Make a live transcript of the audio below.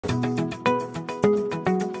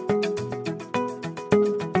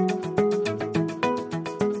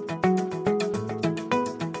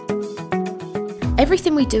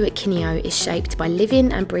Everything we do at Kineo is shaped by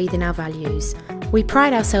living and breathing our values. We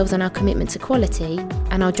pride ourselves on our commitment to quality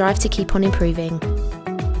and our drive to keep on improving.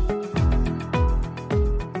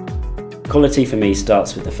 Quality for me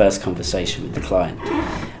starts with the first conversation with the client.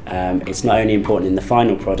 It's not only important in the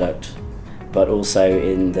final product, but also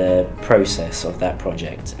in the process of that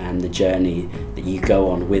project and the journey that you go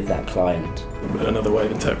on with that client. Another way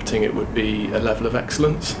of interpreting it would be a level of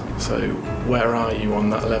excellence. So where are you on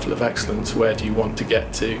that level of excellence? Where do you want to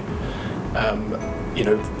get to? You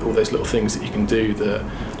know, all those little things that you can do, the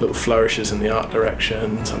little flourishes in the art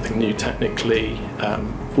direction, something new technically,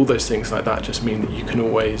 all those things like that just mean that you can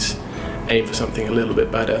always aim for something a little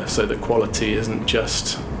bit better, so that quality isn't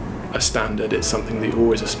just a standard, it's something that you're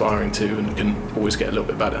always aspiring to and can always get a little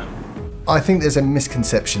bit better. I think there's a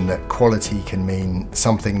misconception that quality can mean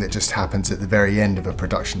something that just happens at the very end of a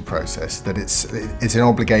production process, that it's an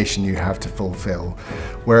obligation you have to fulfill.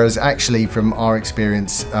 Whereas actually from our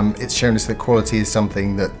experience, it's shown us that quality is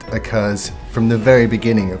something that occurs from the very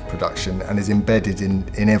beginning of production and is embedded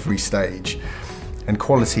in every stage. And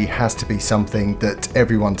quality has to be something that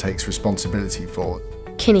everyone takes responsibility for.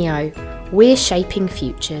 Kineo, we're shaping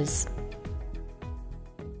futures.